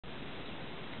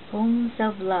Poems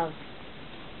of love.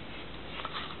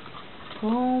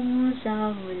 Poems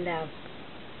of love.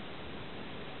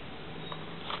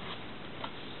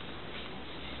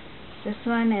 This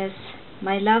one is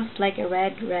My Love's Like a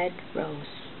Red, Red Rose.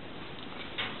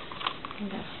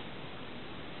 Love.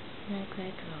 Like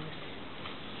red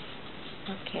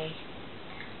rose. Okay.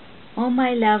 Oh, my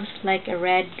love's like a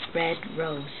red, red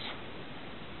rose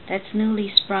that's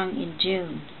newly sprung in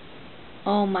June.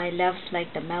 Oh, my love's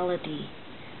like the melody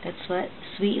that's what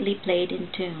sweetly played in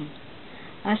tune.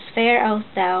 As fair art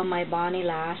thou, my bonny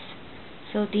lass,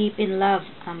 so deep in love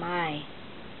am I.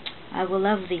 I will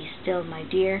love thee still, my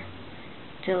dear,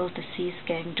 till the seas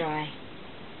gang dry.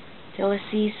 Till the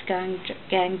seas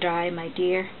gang dry, my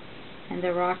dear, and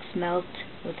the rocks melt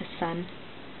with the sun.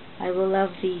 I will love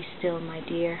thee still, my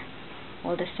dear,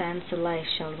 while the sands of life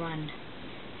shall run.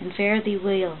 And fare thee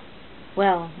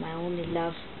well, my only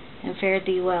love, and fare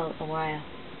thee well a while.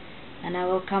 And I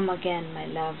will come again, my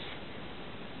love,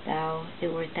 though it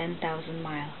were 10,000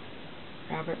 mile.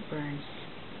 Robert Burns.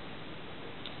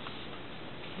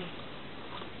 Okay.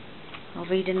 I'll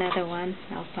read another one.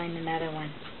 I'll find another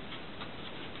one.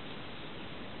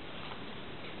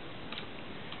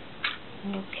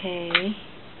 Okay.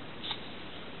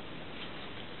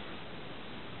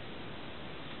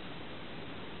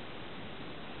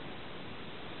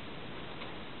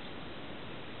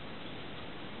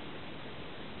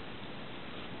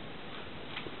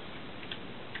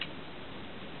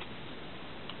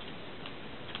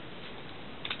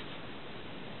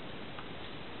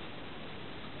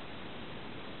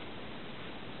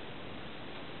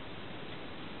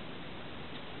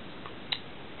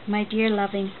 My dear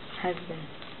loving husband,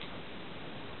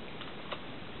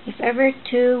 if ever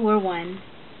two were one,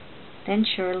 then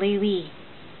surely we.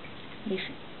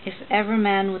 If ever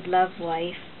man would love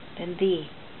wife, then thee.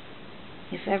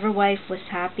 If ever wife was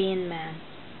happy in man,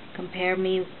 compare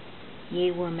me,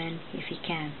 ye woman, if ye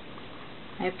can.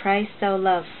 I prize thou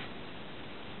love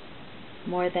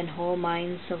more than whole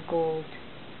mines of gold,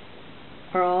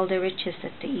 or all the riches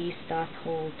that the east doth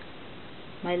hold.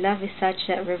 My love is such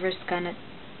that rivers cannot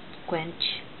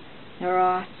quench, nor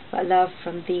aught but love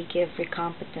from thee give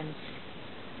recompetence.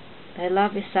 Thy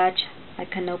love is such I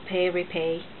can no pay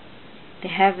repay. The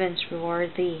heavens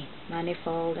reward thee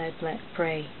manifold, I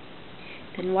pray.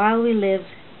 Then while we live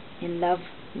in love,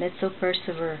 let's so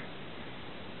persevere,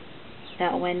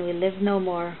 that when we live no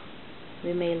more,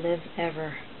 we may live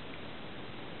ever.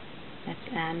 That's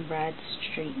Anne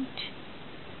Bradstreet.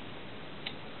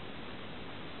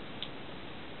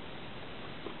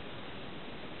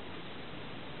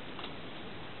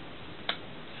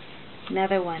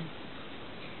 Another one.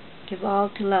 Give all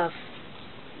to love.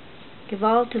 Give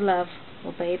all to love,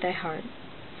 obey thy heart.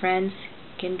 Friends,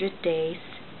 kindred days,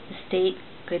 estate,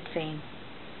 good fame,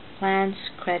 plans,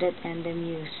 credit, and the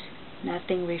muse,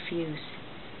 nothing refuse.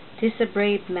 'Tis a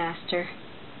brave master,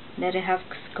 let it have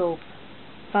scope.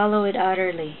 Follow it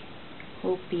utterly,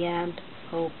 hope beyond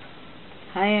hope.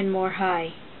 High and more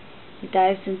high, it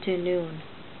dives into noon,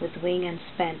 with wing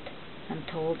unspent,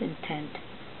 untold intent.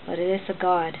 But it is a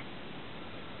God,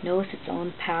 knows its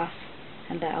own path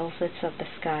and the outlets of the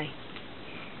sky.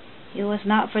 It was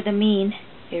not for the mean,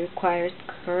 it requires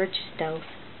courage, stealth,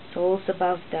 souls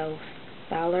above those,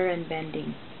 valor and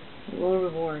bending. It will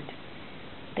reward.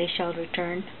 They shall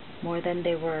return more than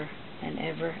they were, and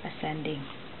ever ascending.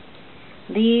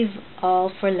 Leave all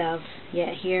for love,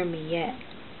 yet hear me yet.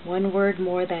 One word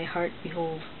more thy heart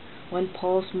behold, one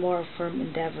pulse more of firm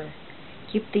endeavor.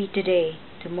 Keep thee today,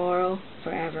 tomorrow,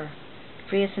 forever,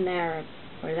 free as an Arab,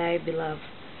 or thy beloved.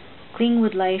 Cling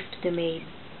with life to the maid,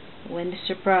 when the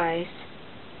surprise,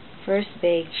 first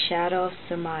vague shadow of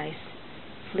surmise,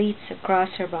 fleets across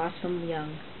her bosom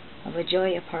young, of a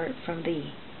joy apart from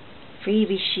thee. Free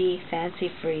be she,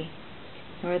 fancy free,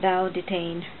 nor thou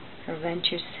detain her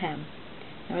venture's hem,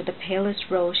 nor the palest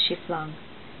rose she flung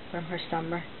from her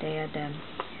summer diadem.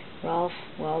 Ralph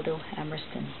Waldo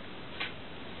Emerson.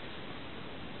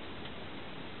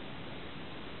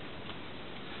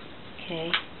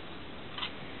 Okay.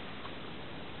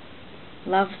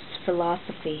 Love's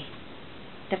philosophy.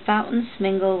 The fountains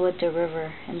mingle with the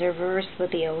river, and the rivers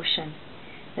with the ocean.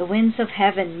 The winds of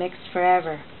heaven mix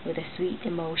forever with a sweet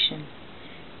emotion.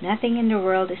 Nothing in the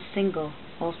world is single,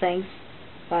 all things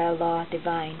by a law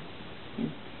divine,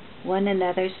 in one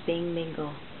another's being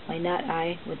mingle. Why not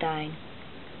I with thine?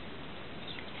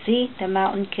 See the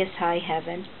mountain kiss high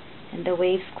heaven, and the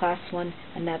waves clasp one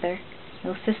another.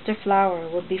 No sister flower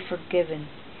will be forgiven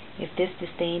if this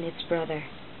disdain its brother.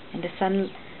 And the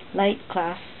sunlight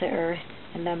clasps the earth,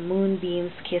 and the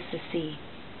moonbeams kiss the sea.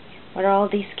 What are all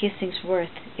these kissings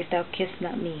worth, if thou kiss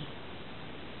not me?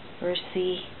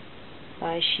 Percy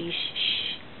Bysshe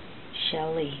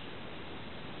Shelley.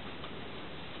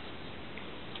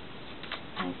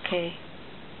 Okay.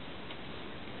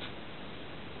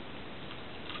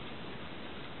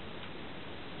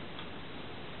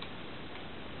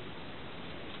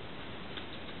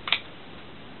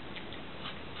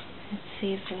 Let's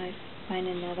see if I find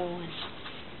another one.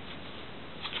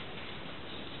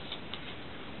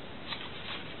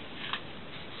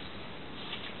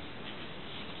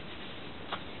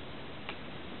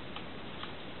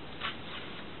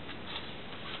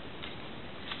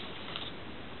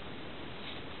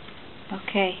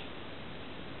 Okay.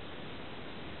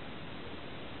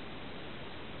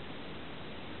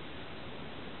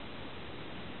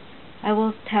 I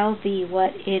will tell thee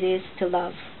what it is to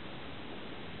love.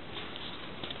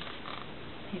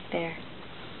 Right there.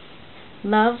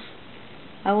 Love,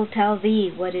 I will tell thee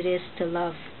what it is to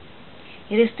love.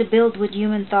 It is to build with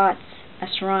human thoughts a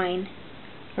shrine,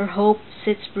 where hope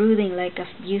sits brooding like a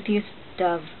beauteous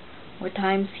dove, where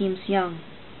time seems young,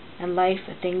 and life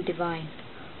a thing divine.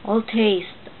 All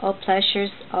taste, all pleasures,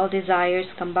 all desires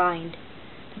combined,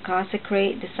 to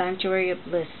consecrate the sanctuary of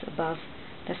bliss above,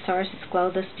 the stars'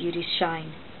 cloudless beauties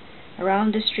shine.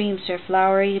 Around the streams their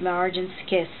flowery margins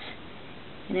kiss,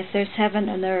 and if there's heaven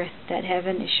on earth, that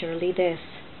heaven is surely this.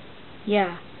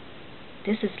 Yeah,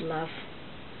 this is love,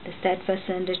 the steadfast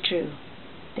and the true,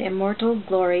 the immortal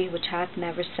glory which hath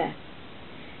never set,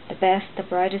 the best, the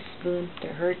brightest boon the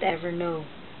earth ever knew.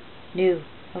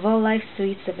 Of all life's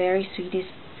sweets, the very sweetest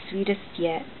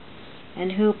yet,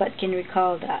 and who but can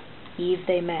recall that eve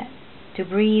they met, to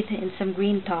breathe in some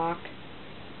green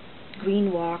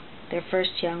walk, their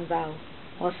first young vow,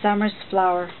 while summer's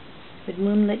flower with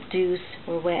moonlit dews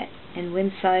were wet, and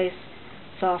wind sighs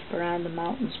soft around the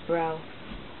mountain's brow,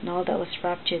 and all that was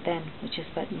rapture then, which is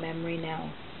but memory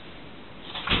now.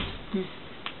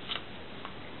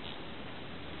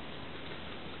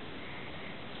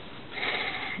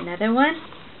 Another one?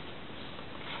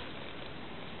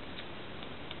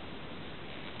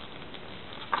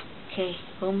 Okay,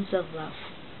 Poems of Love.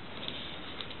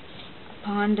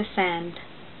 Upon the sand,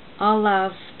 all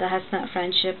love that has not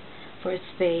friendship for its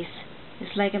base is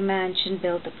like a mansion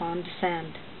built upon the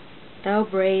sand. Thou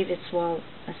brave its wall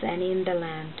as any in the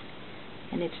land,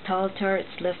 and its tall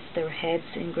turrets lift their heads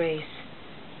in grace.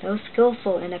 Thou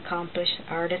skillful and accomplished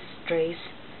artist trace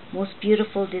most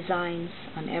beautiful designs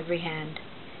on every hand,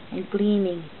 and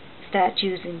gleaming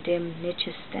statues in dim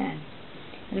niches stand,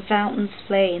 and fountains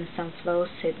play in some flow's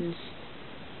hidden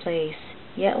place.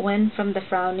 Yet when from the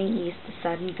frowning east the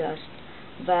sudden gust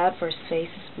of adverse face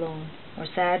is blown, or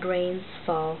sad rains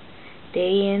fall, day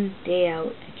in, day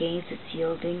out, against its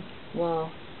yielding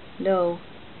wall, lo,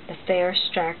 the fair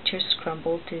structures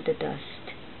crumble to the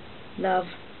dust. Love,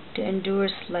 to endure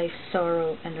life's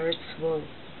sorrow and earth's woe,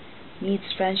 needs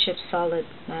friendship's solid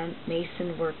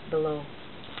mason work below.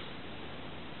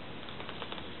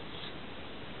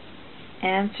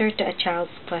 Answer to a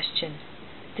child's question.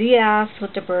 Do you ask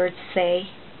what the birds say?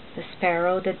 The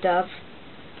sparrow, the dove,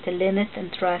 the linnet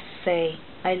and thrush say,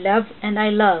 I love and I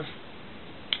love.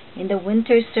 In the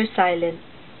winters they're silent,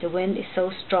 the wind is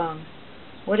so strong.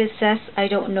 What it says I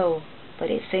don't know, but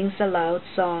it sings a loud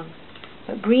song.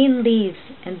 But green leaves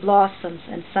and blossoms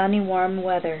and sunny warm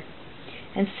weather,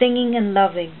 and singing and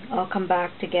loving all come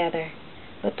back together.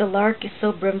 But the lark is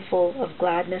so brimful of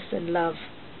gladness and love,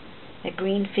 the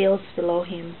green fields below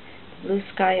him, the blue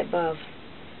sky above,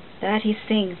 that he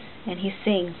sings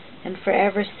and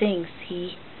forever sings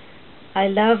he, I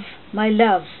love,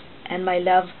 and my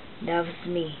love loves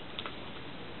me.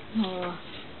 Oh,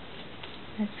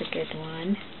 that's a good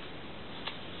one.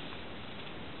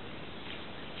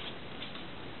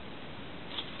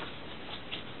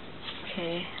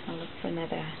 Okay, I'll look for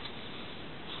another.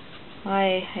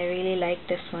 I really like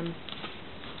this one.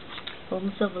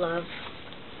 Poems of Love.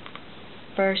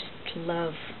 First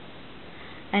love.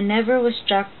 I never was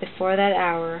struck before that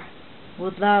hour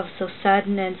with love so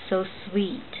sudden and so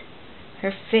sweet.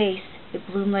 Her face, it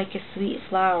bloomed like a sweet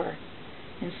flower,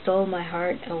 and stole my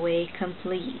heart away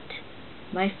complete.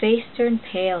 My face turned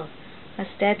pale, as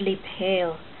deadly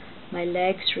pale, my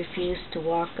legs refused to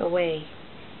walk away.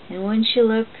 And when she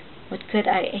looked, what could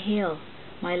I hail?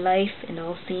 My life and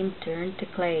all seemed turned to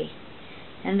clay.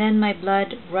 And then my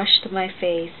blood rushed to my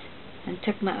face, and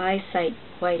took my eyesight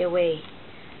quite away.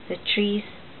 The trees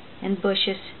and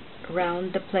bushes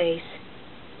around the place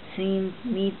seemed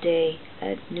midday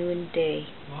at noonday.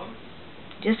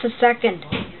 Just a second.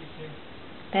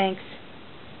 Thanks.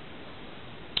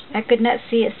 I could not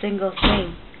see a single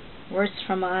thing. Words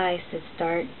from my eyes did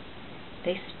start.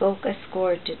 They spoke a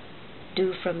score to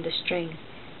do from the string.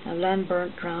 and blood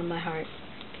burnt round my heart.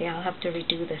 Okay, I'll have to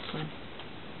redo this one.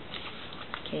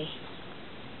 Okay.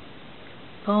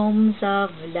 Poems of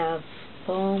love,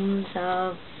 poems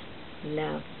of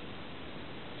love.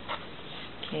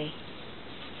 Okay.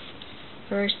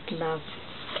 First love,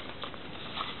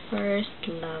 first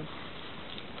love,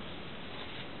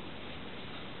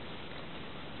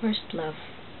 first love.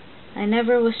 I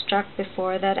never was struck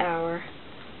before that hour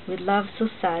with love so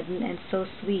sudden and so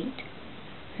sweet.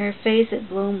 Her face it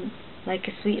bloomed like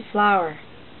a sweet flower,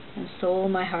 and stole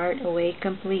my heart away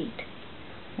complete.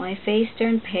 My face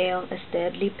turned pale as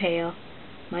deadly pale,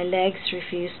 my legs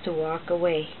refused to walk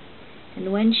away.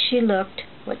 And when she looked,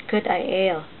 what could I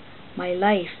ail? My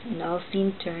life and all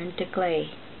seemed turned to clay.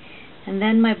 And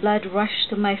then my blood rushed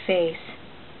to my face,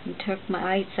 and took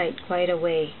my eyesight quite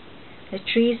away. The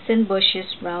trees and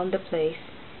bushes round the place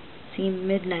seemed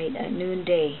midnight at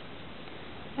noonday.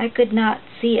 I could not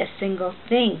see a single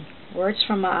thing. Words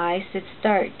from my eyes did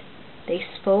start. They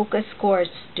spoke as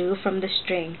chords do from the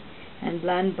string, and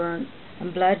blood burnt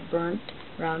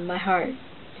round my heart.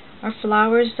 Are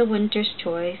flowers the winter's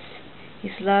choice?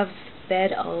 Is love's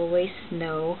bed always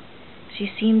snow?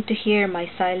 She seemed to hear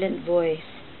my silent voice,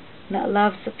 not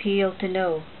love's appeal to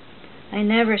know. I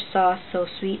never saw so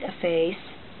sweet a face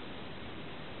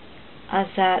as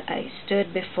that I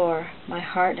stood before. My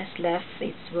heart has left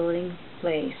its willing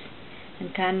place,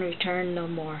 and can return no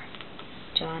more.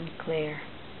 John Clare.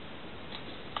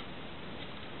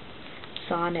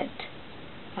 Sonnet.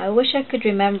 I wish I could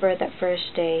remember that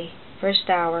first day, first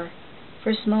hour,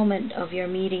 first moment of your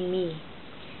meeting me.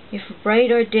 If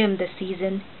bright or dim the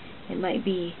season it might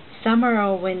be, summer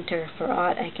or winter, for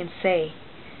aught I can say,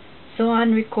 so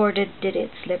unrecorded did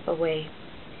it slip away.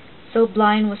 So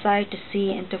blind was I to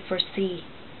see and to foresee,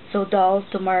 so dull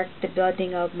to mark the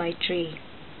budding of my tree,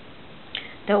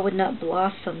 that would not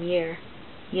blossom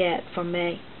yet for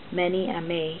many a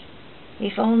May.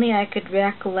 If only I could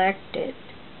recollect it,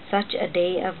 such a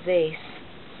day of this,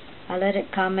 I let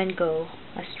it come and go,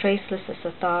 as traceless as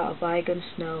a thaw of bygone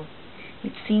snow.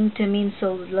 It seemed to mean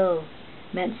so little,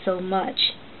 meant so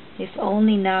much. If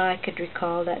only now I could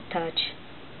recall that touch,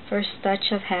 first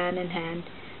touch of hand in hand,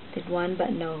 did one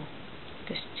but know.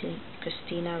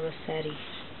 Christina Rossetti.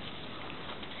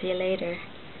 See you later.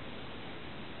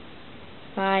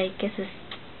 Bye. Kisses.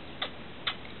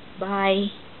 Bye.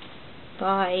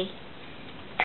 Bye.